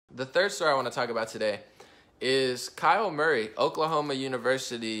The third story I want to talk about today is Kyle Murray, Oklahoma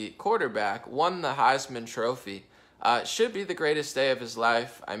University quarterback, won the Heisman Trophy. Should be the greatest day of his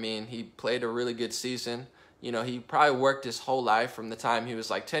life. I mean, he played a really good season. You know, he probably worked his whole life from the time he was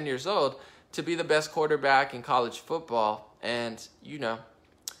like 10 years old to be the best quarterback in college football. And, you know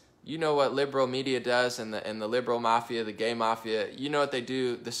what liberal media does and the liberal mafia, the gay mafia. You know what they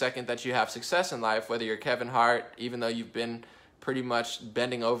do the second that you have success in life, whether you're Kevin Hart, even though you've been pretty much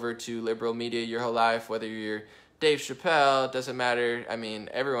bending over to liberal media your whole life, whether you're Dave Chappelle, doesn't matter. I mean,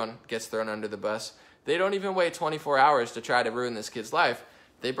 everyone gets thrown under the bus. They don't even wait 24 hours to try to ruin this kid's life.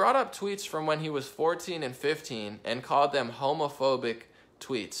 They brought up tweets from when he was 14 and 15 and called them homophobic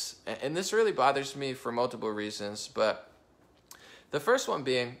tweets. And this really bothers me for multiple reasons, but the first one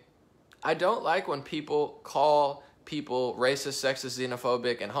being, I don't like when people call people racist, sexist,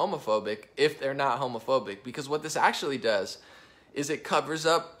 xenophobic, and homophobic if they're not homophobic, because what this actually does is it covers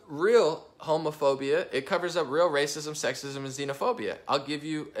up real homophobia, it covers up real racism, sexism, and xenophobia. I'll give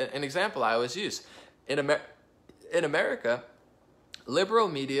you an example I always use. In America, liberal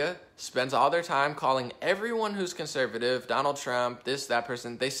media spends all their time calling everyone who's conservative, Donald Trump, this, that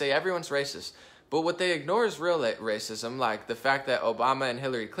person, they say everyone's racist. But what they ignore is real racism, like the fact that Obama and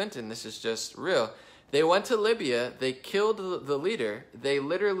Hillary Clinton, this is just real. They went to Libya, they killed the leader, they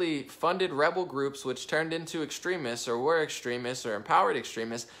literally funded rebel groups which turned into extremists or were extremists or empowered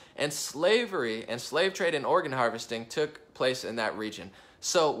extremists, and slavery and slave trade and organ harvesting took place in that region.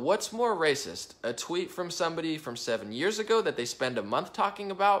 So what's more racist? A tweet from somebody from 7 years ago that they spend a month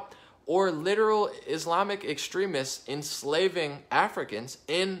talking about, or literal Islamic extremists enslaving Africans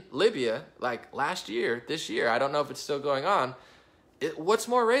in Libya like last year, this year, I don't know if it's still going on. What's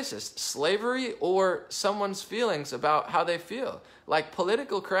more racist, slavery or someone's feelings about how they feel? Like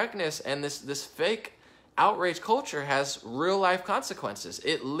political correctness and this fake outrage culture has real life consequences.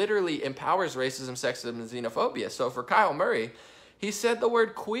 It literally empowers racism, sexism, and xenophobia. So for Kyle Murray, he said the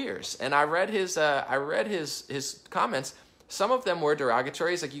word queers, and I read his comments. Some of them were derogatory.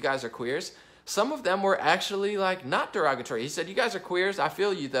 He's like, you guys are queers. Some of them were actually like not derogatory. He said, you guys are queers. I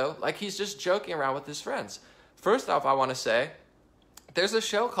feel you though. Like he's just joking around with his friends. First off, I want to say, there's a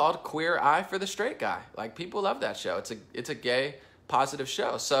show called Queer Eye for the Straight Guy. Like people love that show. It's a gay positive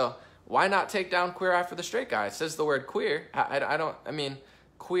show. So why not take down Queer Eye for the Straight Guy? It says the word queer. I mean,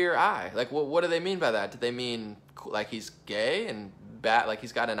 Queer Eye. Like what do they mean by that? Do they mean like he's gay and bad? Like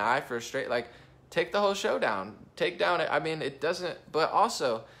he's got an eye for a straight? Like take the whole show down. Take down it. I mean, it doesn't. But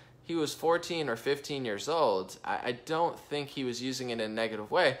also, he was 14 or 15 years old. I don't think he was using it in a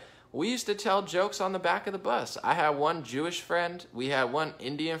negative way. We used to tell jokes on the back of the bus. I had one Jewish friend, we had one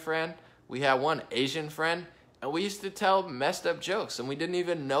Indian friend, we had one Asian friend, and we used to tell messed up jokes, and we didn't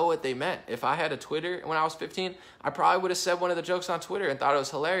even know what they meant. If I had a Twitter when I was 15, I probably would have said one of the jokes on Twitter and thought it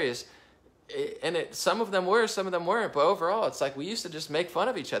was hilarious. Some of them were, some of them weren't, but overall, it's like we used to just make fun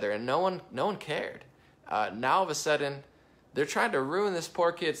of each other, and no one cared. Now, all of a sudden, they're trying to ruin this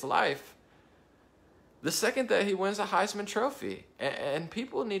poor kid's life the second that he wins a Heisman Trophy. And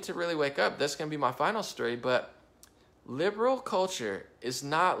people need to really wake up. That's going to be my final story, but liberal culture is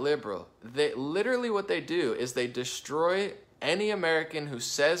not liberal. Literally what they do is they destroy any American who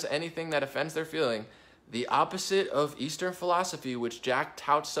says anything that offends their feeling, the opposite of Eastern philosophy, which Jack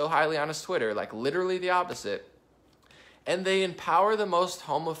touts so highly on his Twitter, like literally the opposite. And they empower the most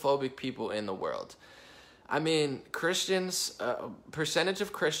homophobic people in the world. I mean, Christians, percentage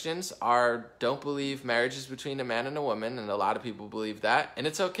of Christians don't believe marriage is between a man and a woman, and a lot of people believe that, and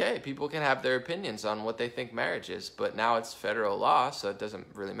it's okay. People can have their opinions on what they think marriage is, but now it's federal law, so it doesn't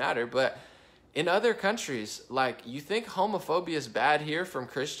really matter. But in other countries, like, you think homophobia is bad here from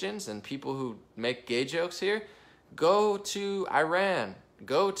Christians and people who make gay jokes here? Go to Iran,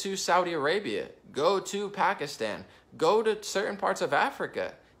 go to Saudi Arabia, go to Pakistan, go to certain parts of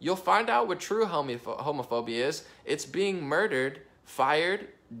Africa. You'll find out what true homophobia is. It's being murdered, fired,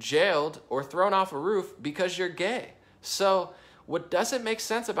 jailed, or thrown off a roof because you're gay. So what doesn't make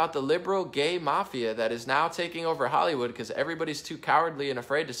sense about the liberal gay mafia that is now taking over Hollywood because everybody's too cowardly and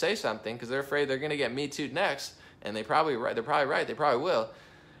afraid to say something because they're afraid they're going to get Me Too'd next, and they're probably right, they probably will.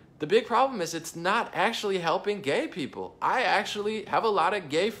 The big problem is it's not actually helping gay people. I actually have a lot of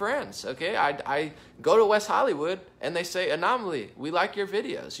gay friends, okay? I go to West Hollywood and they say, Anomaly, we like your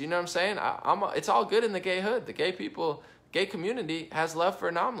videos. You know what I'm saying? It's all good in the gay hood. The gay community has love for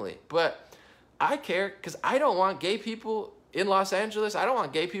Anomaly. But I care because I don't want gay people in Los Angeles. I don't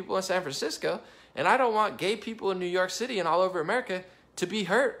want gay people in San Francisco. And I don't want gay people in New York City and all over America to be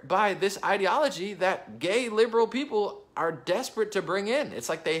hurt by this ideology that gay liberal people are desperate to bring in. It's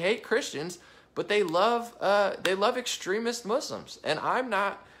like they hate Christians, but they love extremist Muslims. And I'm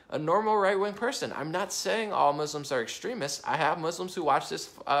not a normal right-wing person. I'm not saying all Muslims are extremists. I have Muslims who watch this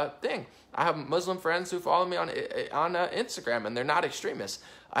thing. I have Muslim friends who follow me on Instagram, and they're not extremists.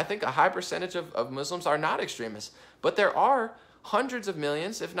 I think a high percentage of Muslims are not extremists. But there are hundreds of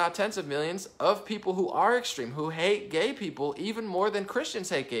millions, if not tens of millions, of people who are extreme, who hate gay people even more than Christians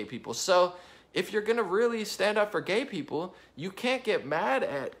hate gay people. So if you're going to really stand up for gay people, you can't get mad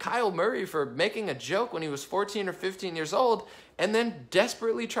at Kyle Murray for making a joke when he was 14 or 15 years old and then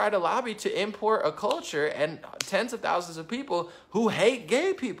desperately try to lobby to import a culture and tens of thousands of people who hate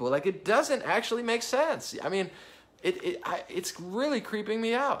gay people. Like, it doesn't actually make sense. I mean, it's really creeping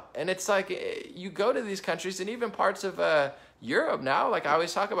me out. And it's like, you go to these countries, and even parts of Europe now, like I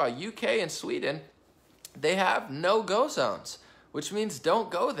always talk about UK and Sweden, they have no-go zones, which means don't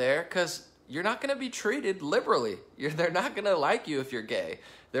go there because you're not going to be treated liberally. They're not going to like you if you're gay.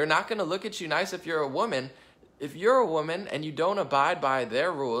 They're not going to look at you nice if you're a woman. If you're a woman and you don't abide by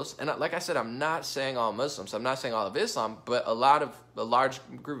their rules, and like I said, I'm not saying all Muslims, I'm not saying all of Islam, but a large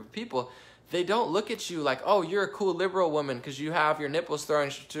group of people, they don't look at you like, oh, you're a cool liberal woman because you have your nipples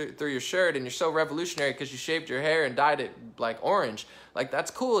through your shirt and you're so revolutionary because you shaved your hair and dyed it like orange. Like,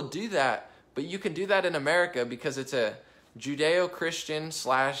 that's cool, do that, but you can do that in America because it's a Judeo-Christian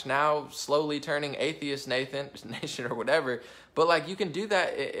 / now slowly turning atheist nation or whatever. But like, you can do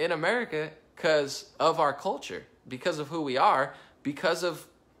that in America because of our culture, because of who we are, because of,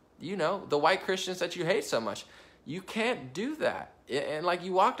 you know, the white Christians that you hate so much. You can't do that. And like,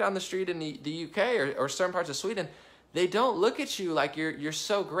 you walk down the street in the UK or certain parts of Sweden, they don't look at you like you're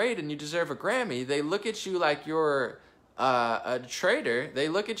so great and you deserve a Grammy. They look at you like you're a traitor. They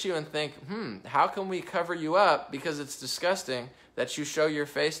look at you and think, how can we cover you up because it's disgusting that you show your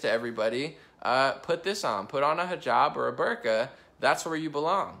face to everybody? Put this on. Put on a hijab or a burqa. That's where you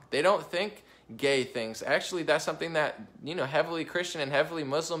belong. They don't think gay things. Actually, that's something that, you know, heavily Christian and heavily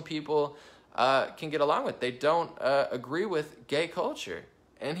Muslim people can get along with. They don't agree with gay culture.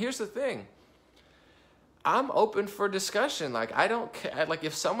 And here's the thing. I'm open for discussion. Like, I don't care. Like,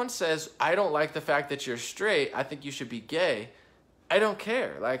 if someone says, I don't like the fact that you're straight, I think you should be gay, I don't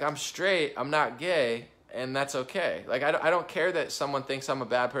care. Like, I'm straight, I'm not gay, and that's okay. Like, I don't care that someone thinks I'm a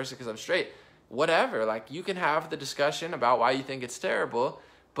bad person because I'm straight. Whatever. Like, you can have the discussion about why you think it's terrible,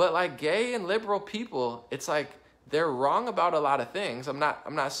 but like, gay and liberal people, it's like, they're wrong about a lot of things. I'm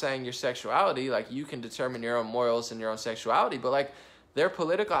not saying your sexuality, like, you can determine your own morals and your own sexuality, but like, their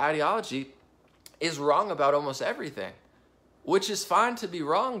political ideology is wrong about almost everything, which is fine to be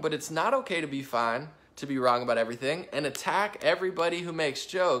wrong, but it's not okay to be fine to be wrong about everything and attack everybody who makes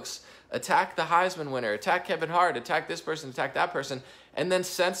jokes, attack the Heisman winner, attack Kevin Hart, attack this person, attack that person, and then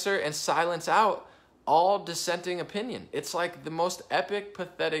censor and silence out all dissenting opinion. It's like the most epic,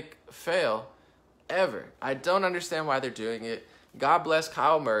 pathetic fail ever. I don't understand why they're doing it. God bless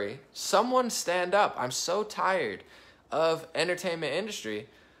Kyle Murray. Someone stand up. I'm so tired of entertainment industry.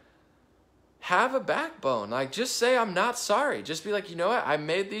 Have a backbone. Like, just say, I'm not sorry. Just be like, you know what? I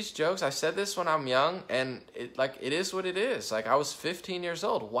made these jokes. I said this when I'm young, and it is what it is. Like, I was 15 years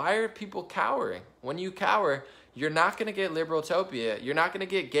old. Why are people cowering? When you cower, you're not going to get liberal-topia. You're not going to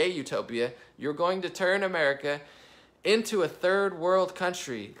get gay utopia. You're going to turn America into a third world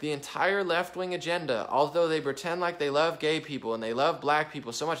country. The entire left-wing agenda, although they pretend like they love gay people and they love black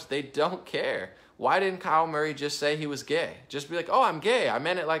people so much, they don't care. Why didn't Kyle Murray just say he was gay? Just be like, oh, I'm gay. I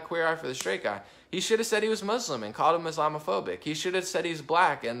meant it like Queer Eye for the Straight Guy. He should have said he was Muslim and called him Islamophobic. He should have said he's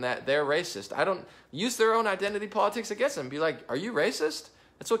black and that they're racist. I don't use their own identity politics against them. Be like, are you racist?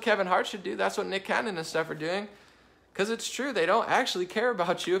 That's what Kevin Hart should do. That's what Nick Cannon and stuff are doing. Because it's true. They don't actually care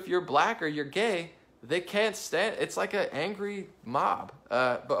about you if you're black or you're gay. They can't stand. It's like an angry mob.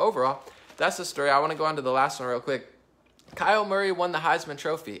 But overall, that's the story. I want to go on to the last one real quick. Kyle Murray won the Heisman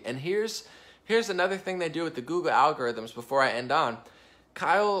Trophy. And here's another thing they do with the Google algorithms before I end on.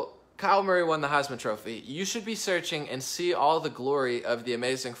 Kyle Murray won the Heisman Trophy. You should be searching and see all the glory of the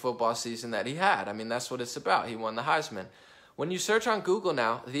amazing football season that he had. I mean, that's what it's about. He won the Heisman. When you search on Google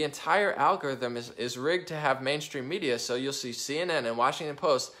now, the entire algorithm is rigged to have mainstream media, so you'll see CNN and Washington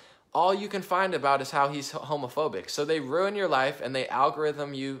Post. All you can find about is how he's homophobic. So they ruin your life and they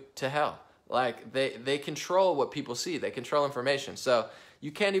algorithm you to hell. Like, they control what people see. They control information. So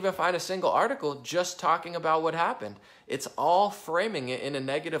you can't even find a single article just talking about what happened. It's all framing it in a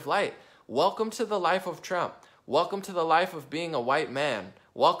negative light. Welcome to the life of Trump. Welcome to the life of being a white man.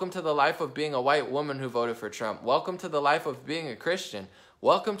 Welcome to the life of being a white woman who voted for Trump. Welcome to the life of being a Christian.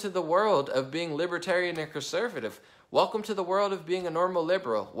 Welcome to the world of being libertarian and conservative. Welcome to the world of being a normal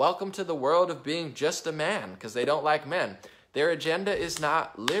liberal. Welcome to the world of being just a man, because they don't like men. Their agenda is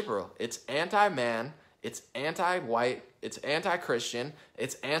not liberal. It's anti-man, it's anti-white, It's anti-Christian.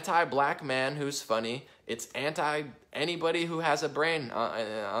 It's anti-black man who's funny. It's anti-anybody who has a brain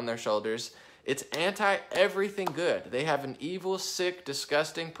on their shoulders. It's anti-everything good. They have an evil, sick,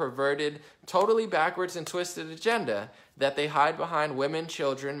 disgusting, perverted, totally backwards and twisted agenda that they hide behind women,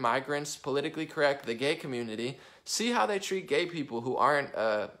 children, migrants, politically correct, the gay community. See how they treat gay people who aren't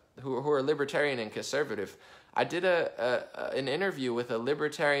who are libertarian and conservative. I did an interview with a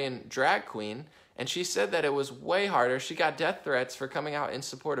libertarian drag queen, and she said that it was way harder. She got death threats for coming out in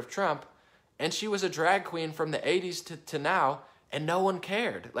support of Trump, and she was a drag queen from the 80s to now, and no one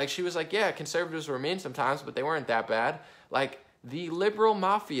cared. Like, she was like, yeah, conservatives were mean sometimes, but they weren't that bad. Like, the liberal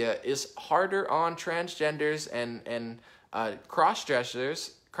mafia is harder on transgenders and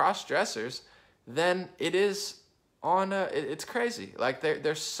cross-dressers than it is on it's crazy. Like,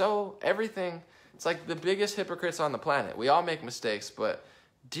 they're so everything. It's like the biggest hypocrites on the planet. We all make mistakes, but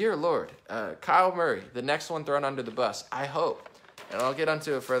dear Lord, Kyle Murray, the next one thrown under the bus. I hope, and I'll get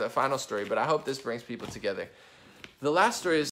onto it for the final story, but I hope this brings people together. The last story is